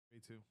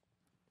too.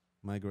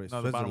 Migrate.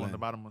 No, the bottom one. The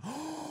bottom one.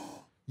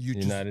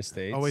 United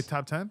States. Oh wait,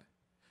 top 10.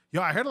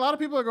 Yo, I heard a lot of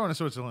people are going to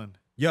Switzerland.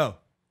 Yo,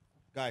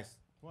 guys,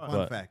 What?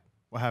 fun fact.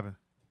 What happened?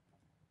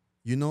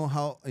 You know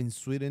how in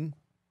Sweden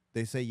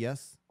they say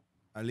yes?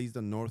 At least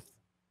the North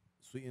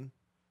Sweden.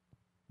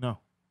 No.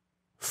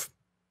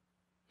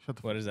 Shut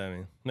the. What does that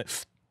mean?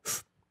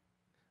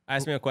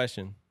 Ask me a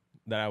question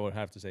that I would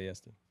have to say yes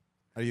to.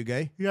 Are you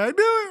gay? Yeah, I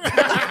knew it.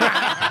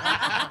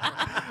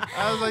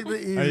 I was like the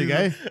easy. Are you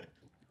gay?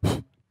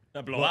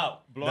 Blow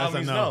out. Blow That's out a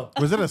means no.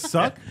 no. Was it a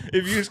suck?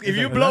 If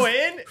you blow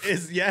in,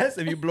 is yes.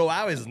 If you blow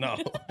out, is no.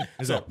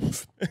 So,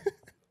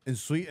 In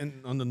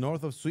Sweden, on the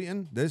north of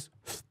Sweden, this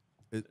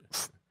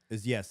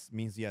is yes,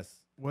 means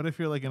yes. What if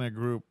you're like in a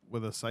group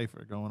with a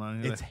cipher going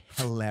on? It's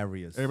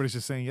hilarious. Everybody's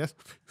just saying yes.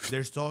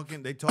 They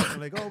talking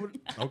like, oh,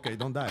 okay,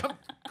 don't die.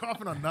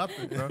 Coughing on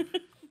nothing, bro.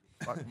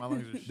 Fuck, my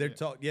lungs are shit.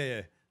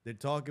 Yeah. They're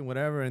talking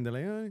whatever, and they're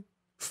like,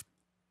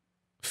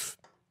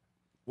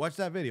 watch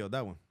that video,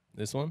 that one.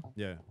 this one?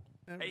 Yeah.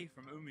 Hey,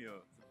 from Umeå,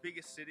 the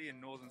biggest city in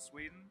northern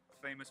Sweden,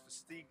 famous for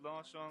Stig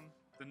Larsson,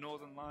 the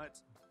Northern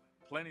Lights,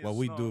 plenty What of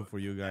we snow, do for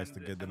you guys to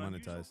and get an unusual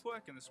demonetized.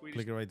 quirk in the Swedish,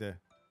 Click it right there.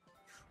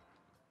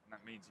 and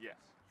that means yes.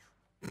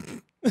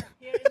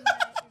 Here in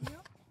Umeå,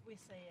 we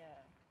say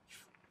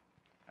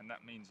And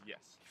that means yes.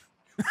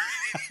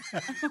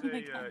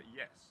 Say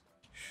yes.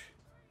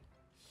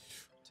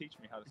 Teach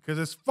me how to. Because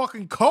it's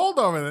fucking cold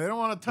over there. They don't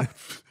want to touch.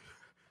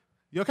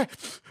 You okay?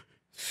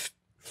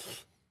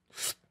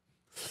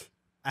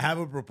 I have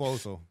a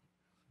proposal.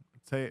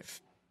 Say it.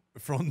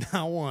 From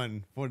now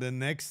on, for the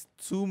next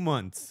 2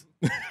 months,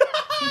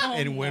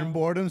 and when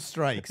boredom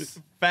strikes,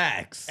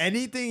 Facts.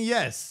 anything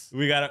yes,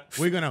 We're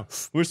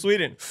we're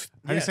Sweden.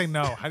 How do you Yes. say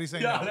no? How do you say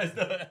no? Let's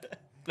do it.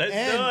 Let's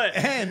do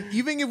it. and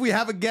even if we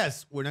have a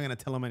guest, we're not gonna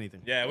tell them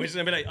anything. Yeah, we're just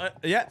gonna be like,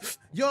 yeah.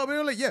 Yo,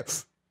 we're like, yeah.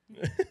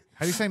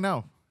 How do you say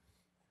no?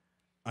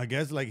 I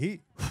guess like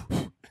he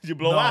You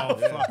blow no out.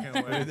 fucking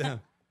put way. it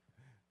down.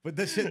 Put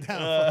that shit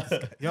down.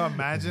 Yo,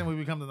 imagine we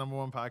become the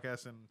 #1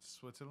 podcast in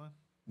Switzerland.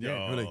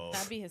 Yeah, really.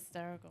 that'd be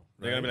hysterical.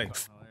 They're gonna be like,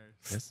 Fucking hilarious.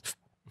 yes.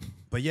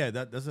 But yeah,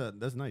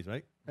 that's nice,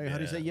 right? Hey, how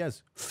do you say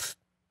yes?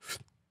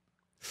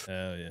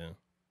 Hell yeah.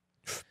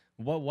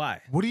 What?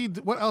 Why? What do you?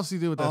 What else do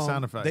you do with that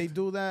sound effect? They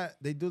do that.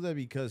 They do that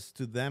because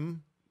to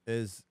them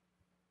is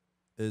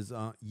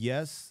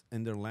yes,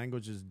 and their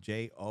language is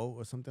J-O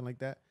or something like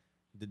that.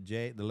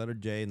 The letter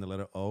J and the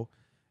letter O,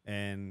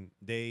 and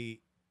they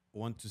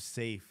want to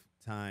save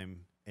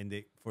time, and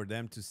for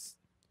them to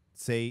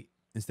say,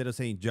 instead of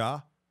saying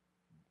ja,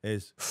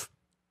 is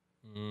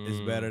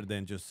better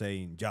than just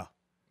saying ja.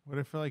 What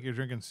if like you're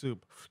drinking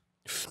soup?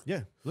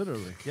 Yeah,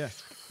 literally. Yeah.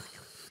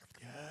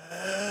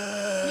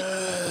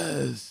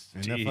 Yes.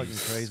 Ain't that fucking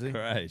Jesus crazy?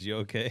 Christ, you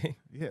okay?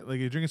 Yeah, like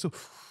you're drinking soup.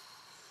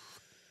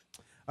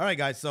 All right,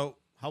 guys. So,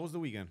 how was the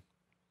weekend?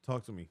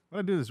 Talk to me.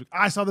 What did I do this week?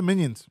 I saw the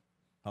Minions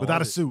How without a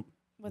was it? suit.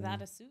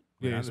 Without a suit?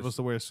 Yeah, you're Without a supposed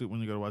to wear a suit when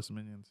you go to watch the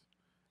Minions,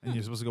 and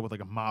you're supposed to go with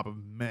like a mob of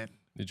men.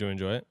 Did you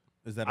enjoy it?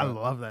 Is that I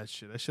love that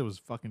shit. That shit was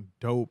fucking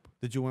dope.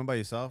 Did you win by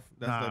yourself?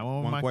 That's Nah, the I went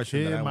with one my question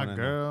kid, that I my wanna know.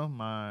 girl,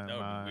 my That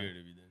would be weird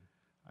if you did.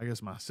 I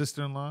guess my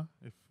sister-in-law.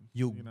 If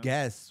You know.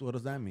 guess. What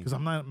does that mean? Because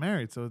I'm not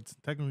married, so it's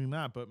technically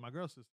not. But my girl's sister.